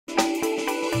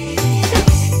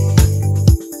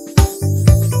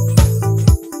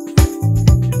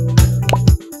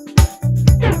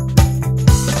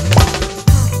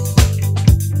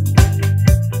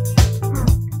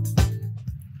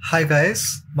Hi guys,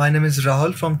 my name is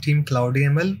Rahul from Team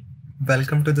CloudML.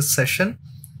 Welcome to this session.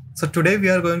 So today we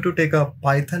are going to take a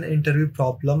Python interview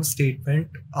problem statement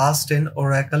asked in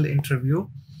Oracle interview.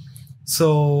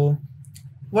 So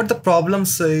what the problem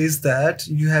says that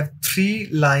you have three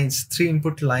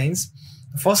input lines.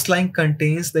 The first line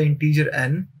contains the integer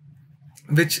n,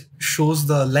 which shows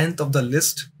the length of the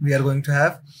list we are going to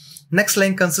have. Next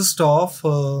line consists of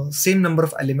same number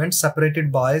of elements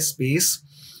separated by space.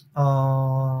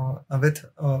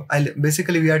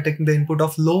 Basically we are taking the input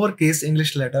of lowercase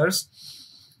English letters,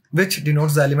 which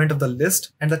denotes the element of the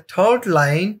list. And the third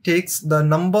line takes the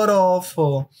number of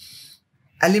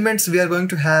elements we are going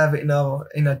to have in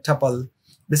a tuple,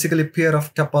 basically pair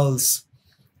of tuples.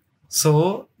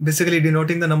 So basically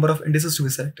denoting the number of indices to be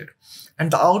selected.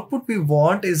 And the output we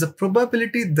want is the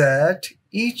probability that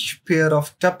each pair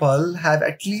of tuple have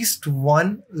at least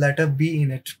one letter B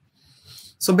in it.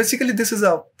 So basically this is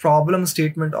a problem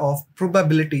statement of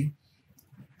probability,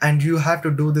 and you have to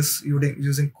do this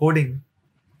using coding.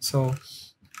 So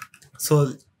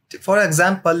for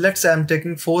example, let's say I'm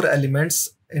taking 4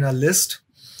 elements in a list,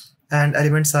 and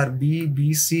elements are B,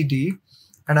 B, C, D.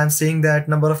 And I'm saying that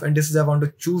number of indices I want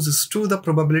to choose is 2. The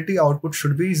probability output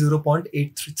should be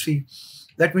 0.833.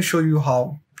 Let me show you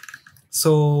how.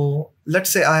 So let's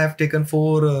say I have taken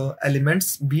 4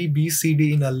 elements B, B, C,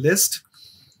 D in a list.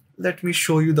 Let me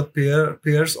show you the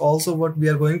pairs also what we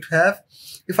are going to have.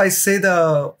 If I say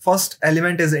the first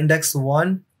element is index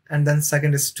 1 and then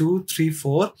second is 2, 3,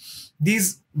 4,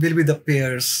 these will be the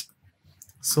pairs.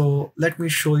 So let me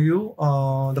show you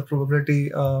the probability.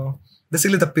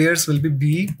 Basically the pairs will be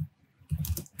B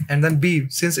and then B,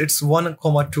 since it's 1,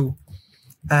 2,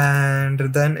 and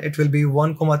then it will be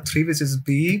 1, 3, which is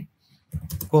B,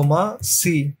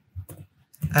 C,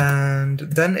 and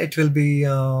then it will be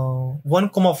 1,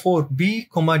 4, B,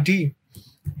 D,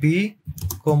 B,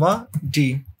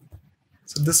 D.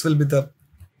 So this will be the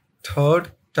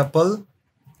third tuple,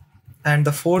 and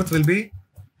the fourth will be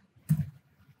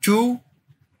 2,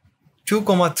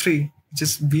 3, which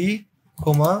is B,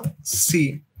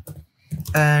 C,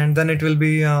 and then it will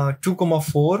be 2,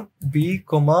 4, B,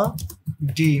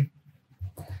 D,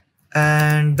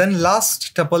 and then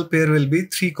last tuple pair will be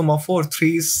 3, 4,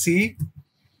 3 is C,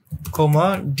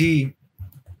 D.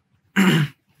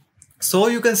 So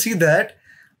you can see that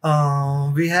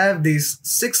we have these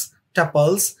 6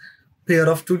 tuples, pair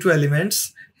of 2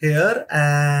 elements here.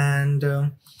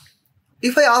 And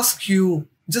if I ask you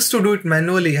just to do it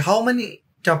manually, how many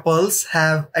tuples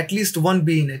have at least one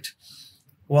B in it?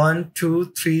 1,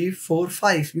 2, 3, 4,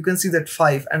 5. You can see that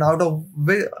 5, and out of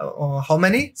how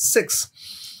many? 6.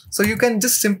 So you can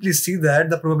just simply see that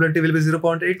the probability will be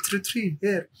 0.833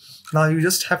 here. Now you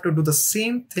just have to do the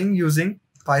same thing using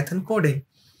Python coding.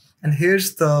 And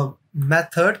here's the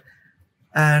method,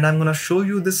 and I'm gonna show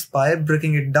you this by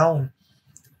breaking it down.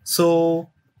 So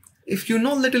if you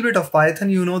know a little bit of Python,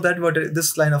 you know that what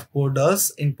this line of code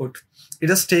does. Input. It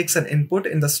just takes an input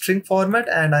in the string format,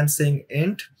 and I'm saying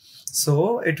int.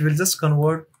 So it will just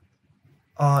convert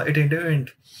it into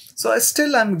int. So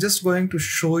I'm just going to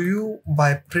show you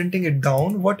by printing it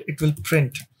down what it will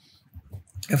print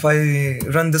if I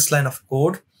run this line of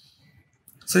code.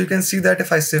 So you can see that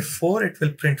if I say 4, it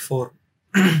will print 4.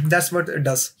 That's what it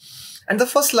does. And the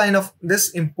first line of this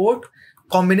import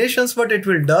combinations, what it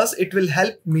will does, it will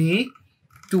help me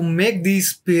to make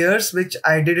these pairs, which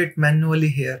I did it manually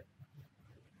here.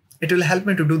 It will help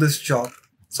me to do this job.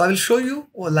 So I will show you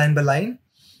line by line.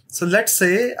 So let's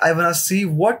say I want to see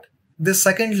what the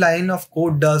second line of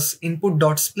code does,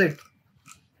 input.split.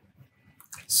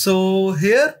 So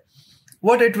here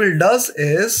what it will does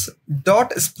is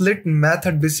 .split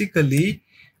method basically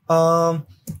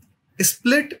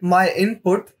split my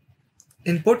input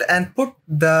and put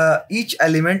each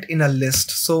element in a list.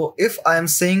 So if I am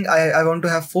saying I want to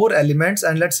have 4 elements,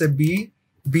 and let's say B,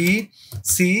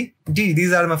 C, D,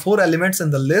 these are my 4 elements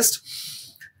in the list,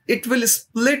 it will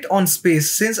split on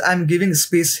space. Since I'm giving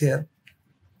space here,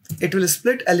 it will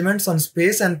split elements on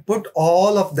space and put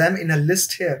all of them in a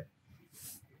list here.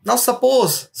 Now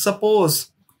suppose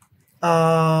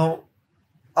I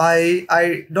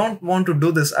don't want to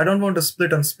do this. I don't want to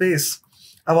split on space.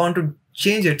 I want to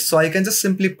change it. So I can just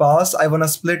simply pass, I want to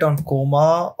split on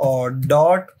comma or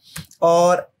dot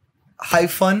or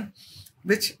hyphen,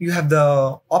 which you have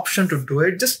the option to do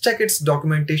it. Just check its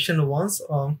documentation once.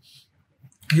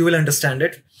 You will understand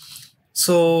it.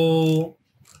 So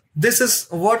this is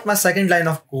what my second line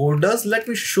of code does. Let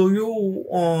me show you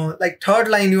like third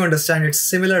line. You understand it's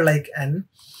similar like n.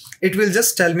 It will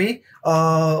just tell me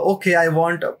okay, I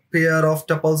want a pair of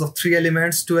tuples of 3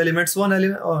 elements, 2 elements, 1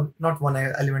 element, or not 1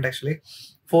 element actually,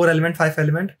 4 element, 5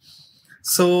 element.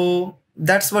 So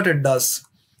that's what it does.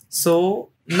 So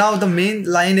now the main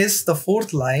line is the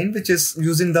fourth line, which is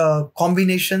using the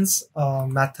combinations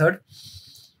method.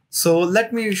 So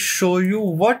let me show you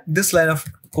what this line of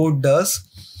code does.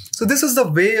 So this is the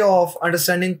way of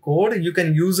understanding code. You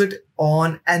can use it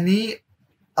on any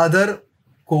other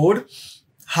code,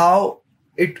 how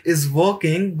it is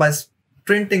working by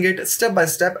printing it step by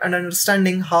step and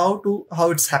understanding how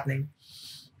it's happening.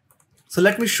 So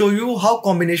let me show you how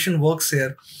combination works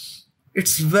here.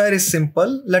 It's very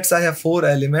simple. Let's say I have 4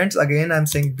 elements. Again, I'm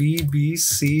saying B, B,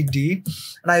 C, D,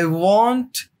 and I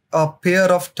want a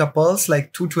pair of tuples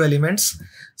like two elements.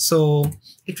 So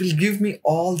it will give me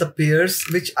all the pairs,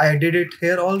 which I did it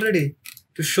here already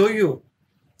to show you.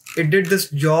 It did this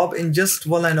job in just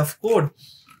one line of code.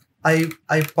 I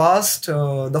passed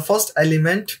the first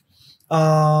element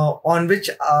on which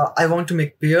I want to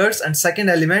make pairs, and second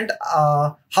element,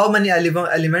 how many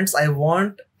elements I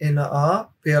want in a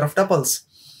pair of tuples.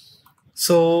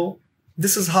 So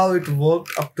this is how it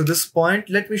worked up to this point.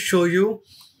 Let me show you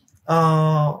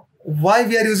why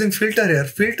we are using filter here.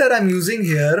 Filter I'm using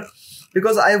here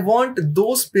because I want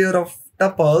those pair of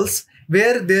tuples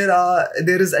where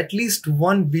there is at least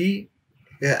one B,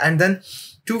 and then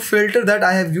to filter that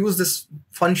I have used this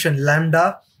function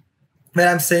lambda, where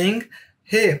I'm saying,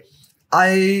 hey,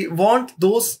 I want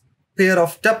those pair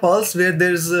of tuples where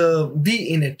there's a B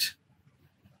in it.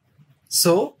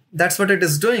 So that's what it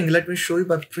is doing. Let me show you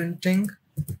by printing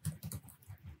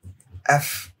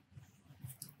F.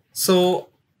 So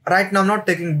right now I'm not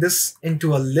taking this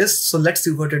into a list. So let's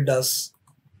see what it does.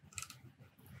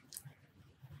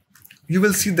 You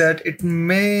will see that it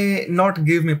may not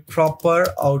give me proper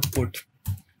output.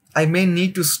 I may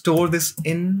need to store this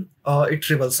in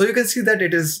iterable. So you can see that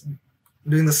it is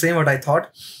doing the same what I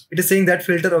thought. It is saying that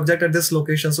filter object at this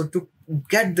location. So to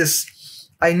get this,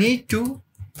 I need to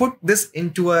put this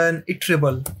into an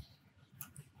iterable.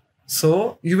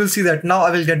 So you will see that now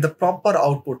I will get the proper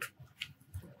output.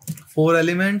 4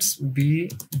 elements, B,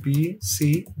 B,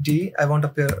 C, D. I want a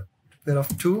pair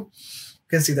of 2. You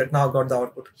can see that now I got the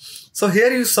output. So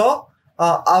here you saw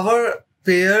our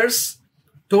pairs,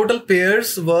 total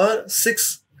pairs were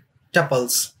 6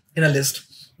 tuples in a list.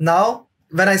 Now,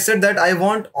 when I said that I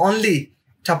want only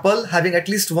tuple having at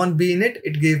least one B in it,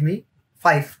 it gave me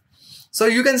 5. So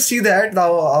you can see that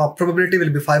the probability will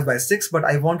be 5 by 6, but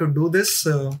I want to do this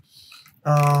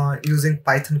using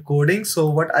Python coding. So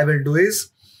what I will do is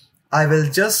I will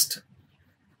just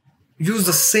use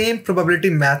the same probability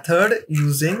method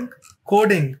using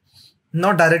coding,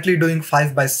 not directly doing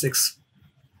 5 by 6.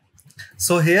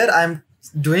 So here I'm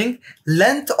doing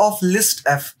length of list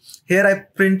F. Here I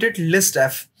printed list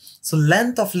F. So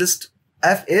length of list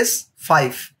F is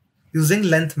 5 using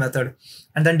length method,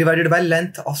 and then divided by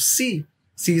length of C.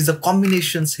 C is the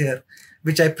combinations here,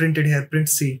 which I printed here, print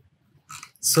C.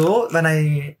 So when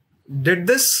I did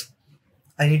this,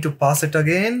 I need to pass it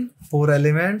again. 4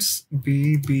 elements,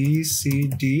 B, B, C,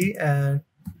 D, and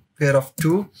pair of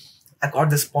 2. I got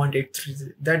this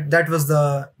 0.83. That was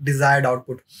the desired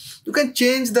output. You can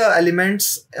change the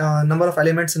elements, number of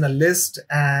elements in a list,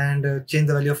 and change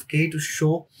the value of K to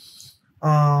show,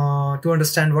 to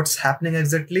understand what's happening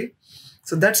exactly.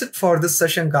 So that's it for this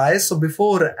session, guys. So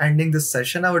before ending this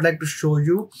session, I would like to show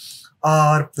you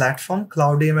our platform,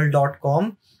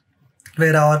 cloudaml.com,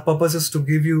 where our purpose is to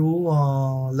give you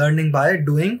learning by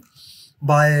doing,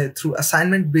 through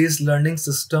assignment-based learning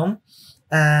system.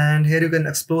 And here you can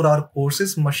explore our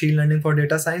courses: machine learning for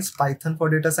data science, Python for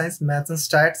data science, maths and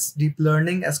stats, deep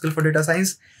learning, SQL for data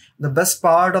science. The best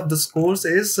part of this course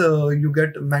is you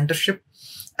get mentorship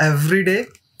every day,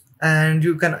 and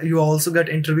you also get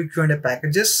interview Q&A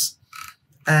packages,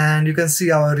 and you can see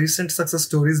our recent success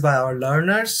stories by our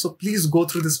learners. So please go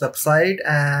through this website,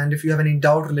 and if you have any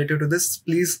doubt related to this,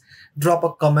 please drop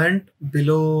a comment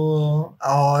below,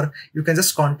 or you can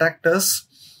just contact us,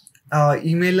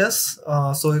 email us.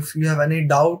 So if you have any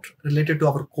doubt related to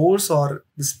our course or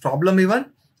this problem even,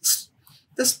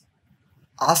 just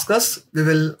ask us. We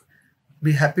will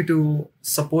be happy to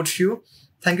support you.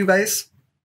 Thank you, guys.